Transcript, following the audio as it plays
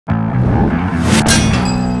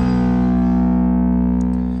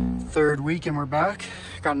week and we're back.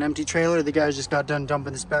 Got an empty trailer. The guys just got done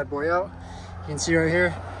dumping this bad boy out. You can see right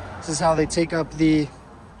here, this is how they take up the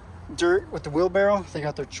dirt with the wheelbarrow. They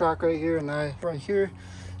got their truck right here and right here.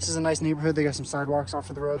 This is a nice neighborhood. They got some sidewalks off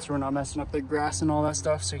of the road so we're not messing up the grass and all that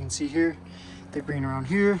stuff. So you can see here, they bring it around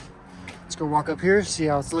here. Let's go walk up here, see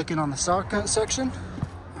how it's looking on the saw cut section.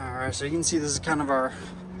 All right, so you can see this is kind of our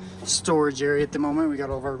storage area at the moment. We got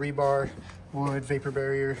all of our rebar, wood, vapor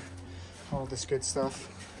barrier, all this good stuff.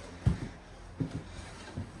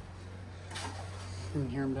 You can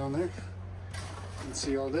hear them down there. You can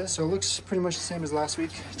see all this. So it looks pretty much the same as last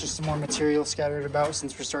week, just some more material scattered about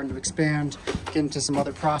since we're starting to expand, get into some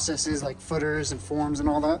other processes like footers and forms and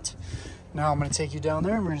all that. Now I'm gonna take you down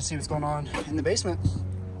there and we're gonna see what's going on in the basement.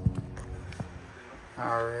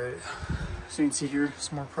 All right, so you can see here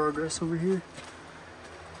some more progress over here.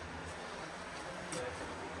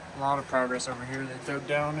 A lot of progress over here. They dug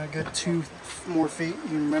down a good 2 more feet.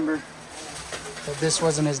 You remember that this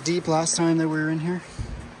wasn't as deep last time that we were in here.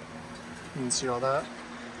 You can see all that.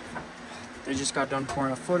 They just got done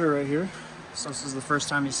pouring a footer right here. So this is the first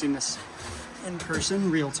time you've seen this in person,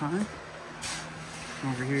 real time.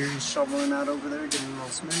 Over here, he's shoveling that over there, getting it all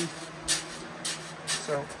smooth.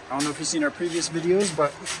 So I don't know if you've seen our previous videos,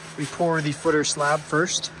 but we pour the footer slab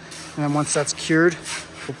first. And then once that's cured,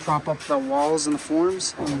 we'll prop up the walls and the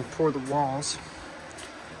forms and we'll pour the walls.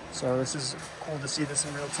 So this is cool to see this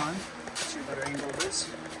in real time. See a better angle of this.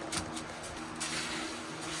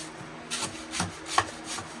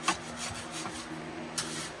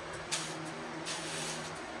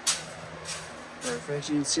 Perfect.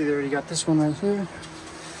 You can see they already got this one right here.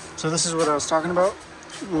 So this is what I was talking about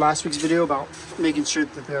last week's video about making sure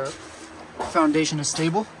that the foundation is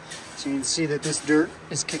stable. So you can see that this dirt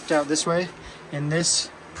is kicked out this way and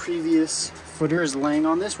this previous footer is laying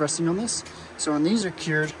on this, resting on this. So when these are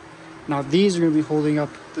cured, now these are going to be holding up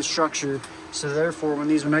the structure. So therefore, when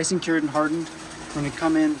these are nice and cured and hardened, we're going to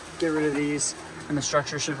come in, get rid of these, and the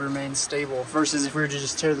structure should remain stable. Versus if we were to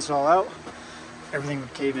just tear this all out, everything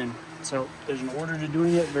would cave in. So there's an order to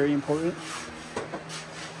doing it, very important.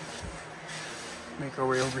 Make our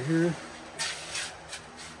way over here.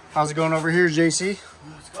 How's it going over here, JC?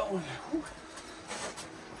 It's going.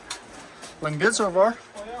 Looking good so far.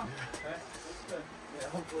 Oh yeah. Okay. Good. Yeah,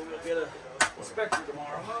 hopefully we'll get a inspector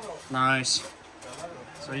tomorrow. Nice.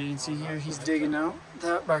 So you can see here, he's digging out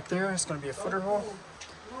that back there. It's going to be a footer hole.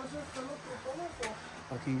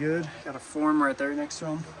 Looking good. Got a form right there next to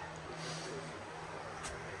him.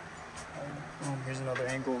 Here's another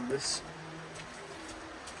angle of this.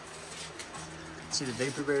 See the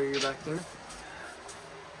vapor barrier back there?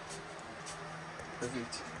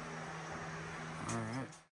 Perfect. Alright.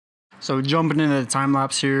 So jumping into the time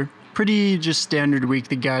lapse here. Pretty just standard week.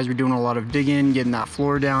 The guys were doing a lot of digging, getting that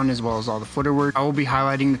floor down as well as all the footer work. I will be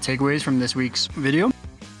highlighting the takeaways from this week's video.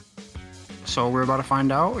 So we're about to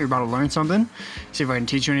find out. We're about to learn something. See if I can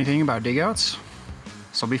teach you anything about digouts.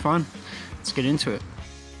 This will be fun. Let's get into it.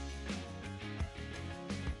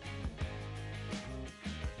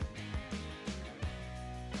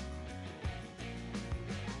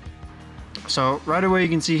 So right away you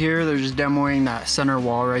can see here they're just demoing that center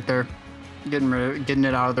wall right there, getting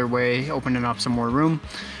it out of their way, opening up some more room.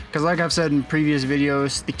 Because like I've said in previous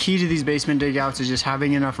videos, the key to these basement digouts is just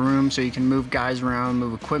having enough room so you can move guys around,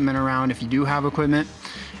 move equipment around if you do have equipment,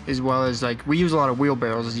 as well as like we use a lot of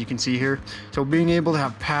wheelbarrows as you can see here. So being able to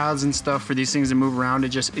have paths and stuff for these things to move around, it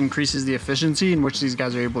just increases the efficiency in which these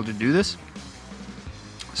guys are able to do this.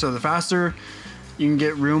 So the faster you can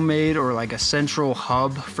get room made or like a central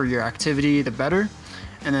hub for your activity, the better.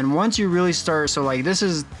 And then once you really start, so like this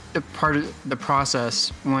is the part of the process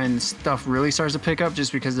when stuff really starts to pick up,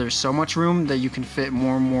 just because there's so much room that you can fit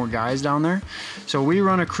more and more guys down there. So we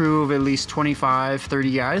run a crew of at least 25,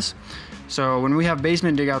 30 guys. So when we have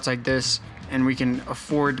basement digouts like this and we can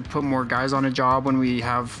afford to put more guys on a job when we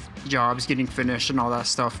have jobs getting finished and all that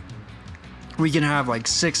stuff, we can have like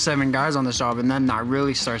 6, 7 guys on this job, and then that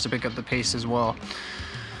really starts to pick up the pace as well.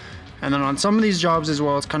 And then on some of these jobs as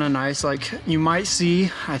well, it's kind of nice. Like you might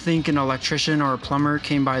see, I think an electrician or a plumber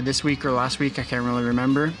came by this week or last week, I can't really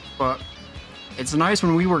remember, but it's nice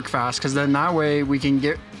when we work fast because then that way we can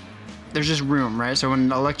get, there's just room, right? So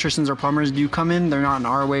when electricians or plumbers do come in, they're not in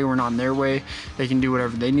our way, we're not in their way. They can do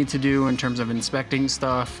whatever they need to do in terms of inspecting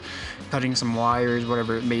stuff, cutting some wires,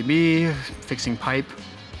 whatever it may be, fixing pipe.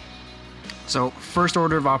 So first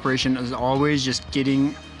order of operation is always just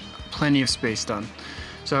getting plenty of space done.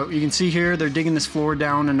 So you can see here, they're digging this floor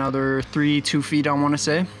down another 2 feet, I want to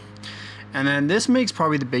say. And then this makes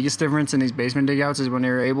probably the biggest difference in these basement digouts is when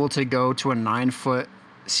they're able to go to a 9-foot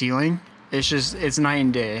ceiling It's night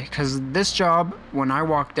and day. Because this job, when I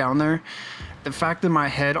walk down there, the fact that my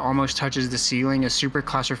head almost touches the ceiling is super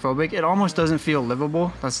claustrophobic. It almost doesn't feel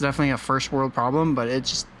livable. That's definitely a first world problem, but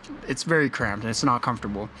it's very cramped and it's not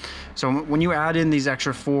comfortable. So when you add in these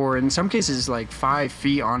extra 4, in some cases like 5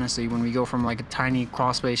 feet, honestly, when we go from like a tiny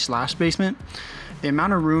crawl space / basement, the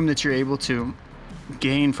amount of room that you're able to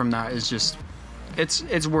gain from that is just,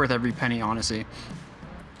 it's worth every penny, honestly.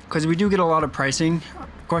 Because we do get a lot of pricing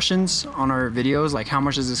questions on our videos, like how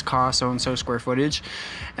much does this cost, so and so square footage,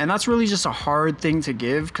 and that's really just a hard thing to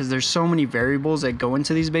give because there's so many variables that go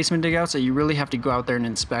into these basement digouts that you really have to go out there and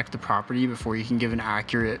inspect the property before you can give an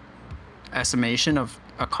accurate estimation of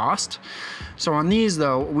a cost. So on these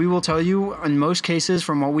though, we will tell you in most cases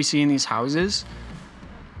from what we see in these houses,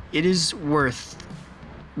 it is worth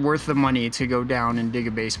the money to go down and dig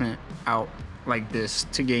a basement out like this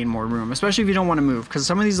to gain more room, especially if you don't want to move, because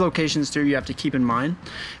some of these locations too, you have to keep in mind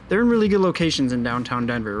they're in really good locations in downtown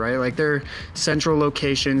Denver, right? Like they're central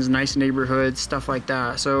locations, nice neighborhoods, stuff like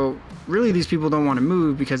that. So really these people don't want to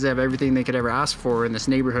move because they have everything they could ever ask for in this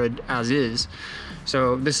neighborhood as is.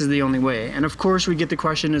 So this is the only way. And of course we get the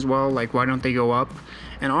question as well, like why don't they go up?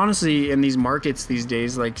 And honestly, in these markets these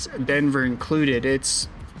days, like Denver included, it's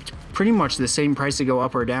pretty much the same price to go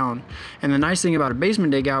up or down. And the nice thing about a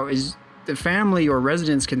basement dig out is the family or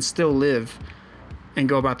residents can still live and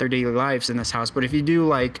go about their daily lives in this house. But if you do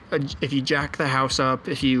like if you jack the house up,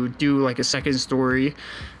 if you do like a second story,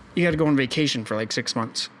 you got to go on vacation for like 6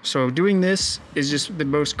 months. So doing this is just the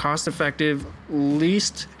most cost effective,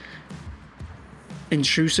 least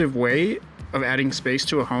intrusive way of adding space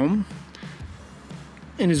to a home,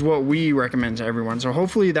 and is what we recommend to everyone. So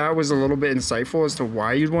hopefully that was a little bit insightful as to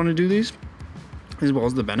why you'd want to do these, as well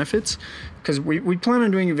as the benefits, because we plan on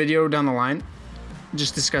doing a video down the line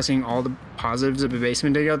just discussing all the positives of a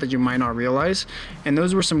basement dig out that you might not realize, and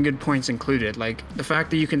those were some good points included, like the fact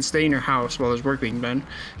that you can stay in your house while there's work being done.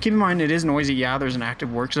 Keep in mind it is noisy, yeah, there's an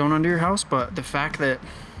active work zone under your house, but the fact that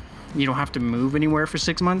you don't have to move anywhere for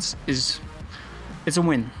 6 months it's a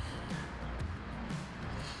win.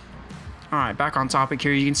 All right, back on topic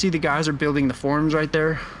here, you can see the guys are building the forms right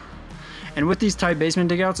there. And with these type basement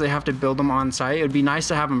digouts, they have to build them on site. It would be nice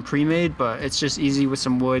to have them pre-made, but it's just easy with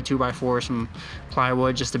some wood, 2x4, some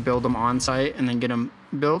plywood, just to build them on site and then get them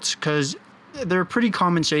built, because they're pretty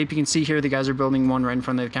common shape. You can see here the guys are building one right in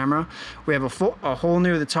front of the camera. We have a hole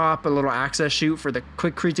near the top, a little access chute for the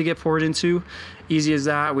Quikrete to get poured into. Easy as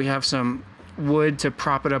that. We have some wood to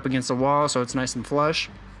prop it up against the wall so it's nice and flush.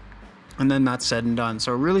 And then that's said and done.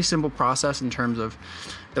 So a really simple process in terms of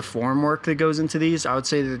the form work that goes into these. I would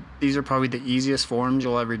say that these are probably the easiest forms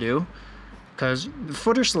you'll ever do, because the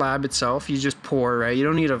footer slab itself, you just pour, right? You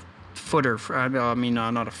don't need a footer for,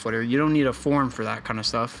 not a footer. You don't need a form for that kind of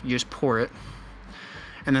stuff. You just pour it.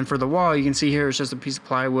 And then for the wall, you can see here it's just a piece of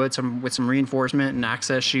plywood with some reinforcement and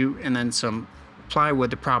access chute, and then some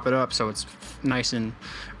plywood to prop it up so it's nice and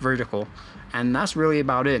vertical. And that's really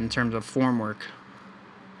about it in terms of form work.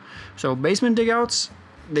 So basement digouts,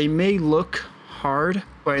 they may look hard,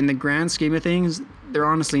 but in the grand scheme of things, they're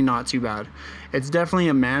honestly not too bad. It's definitely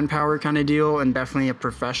a manpower kind of deal and definitely a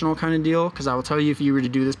professional kind of deal, because I will tell you, if you were to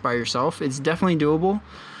do this by yourself, it's definitely doable,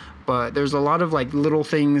 but there's a lot of like little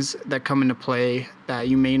things that come into play that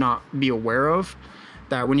you may not be aware of,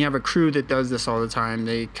 that when you have a crew that does this all the time,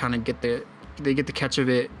 they kind of get the catch of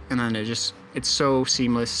it, and then it's so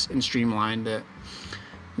seamless and streamlined that it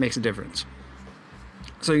makes a difference.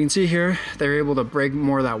 So you can see here, they're able to break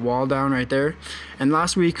more of that wall down right there. And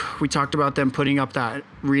last week, we talked about them putting up that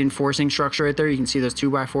reinforcing structure right there. You can see those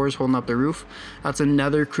 2x4s holding up the roof. That's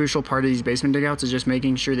another crucial part of these basement digouts, is just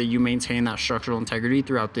making sure that you maintain that structural integrity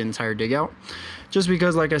throughout the entire digout. Just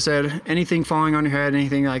because, like I said, anything falling on your head,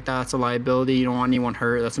 anything like that's a liability. You don't want anyone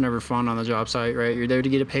hurt. That's never fun on the job site, right? You're there to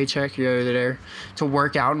get a paycheck. You're there to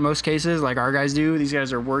work out in most cases, like our guys do. These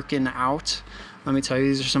guys are working out. Let me tell you,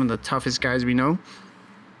 these are some of the toughest guys we know.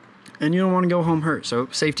 And you don't want to go home hurt. So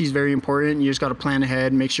safety is very important. You just got to plan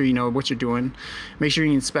ahead, make sure you know what you're doing. Make sure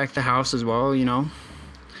you inspect the house as well, you know.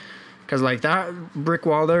 Because like that brick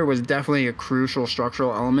wall there was definitely a crucial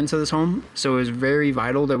structural element to this home. So it was very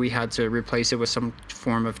vital that we had to replace it with some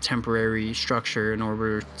form of temporary structure in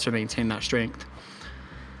order to maintain that strength.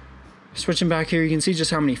 Switching back here, you can see just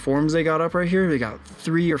how many forms they got up right here. They got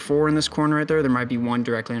 3 or 4 in this corner right there. There might be one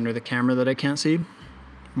directly under the camera that I can't see.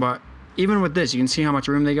 But even with this, you can see how much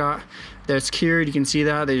room they got. That's cured, you can see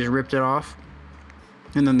that. They just ripped it off.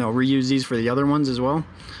 And then they'll reuse these for the other ones as well.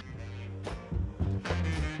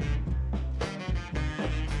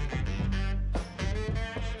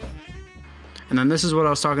 And then this is what I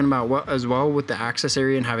was talking about as well with the access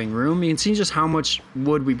area and having room. You can see just how much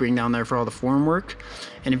wood we bring down there for all the form work.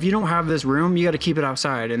 And if you don't have this room, you got to keep it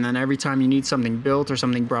outside. And then every time you need something built or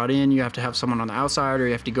something brought in, you have to have someone on the outside, or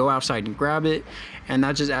you have to go outside and grab it. And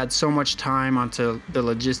that just adds so much time onto the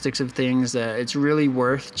logistics of things that it's really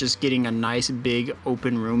worth just getting a nice big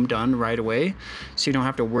open room done right away, so you don't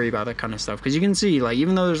have to worry about that kind of stuff. Because you can see, like,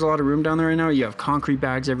 even though there's a lot of room down there right now, you have concrete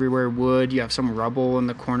bags everywhere, wood, you have some rubble in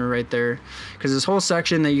the corner right there. Because this whole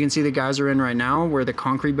section that you can see the guys are in right now, where the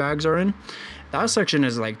concrete bags are in, that section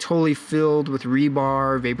is like totally filled with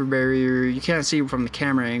rebar, vapor barrier. You can't see it from the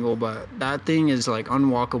camera angle, but that thing is like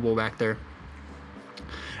unwalkable back there.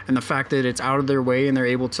 And the fact that it's out of their way and they're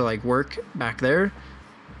able to like work back there,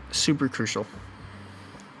 super crucial.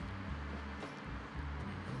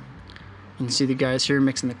 You can see the guys here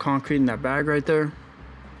mixing the concrete in that bag right there.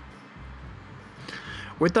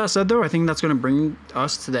 With that said though, I think that's going to bring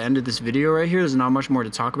us to the end of this video right here. There's not much more to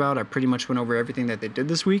talk about. I pretty much went over everything that they did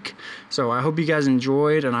this week. So I hope you guys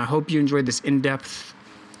enjoyed, and I hope you enjoyed this in-depth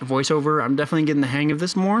voiceover. I'm definitely getting the hang of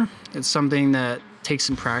this more. It's something that takes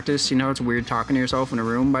some practice. You know, it's weird talking to yourself in a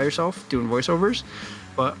room by yourself doing voiceovers,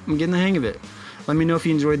 but I'm getting the hang of it. Let me know if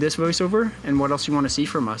you enjoyed this voiceover and what else you want to see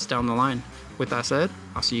from us down the line. With that said,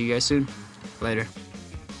 I'll see you guys soon. Later.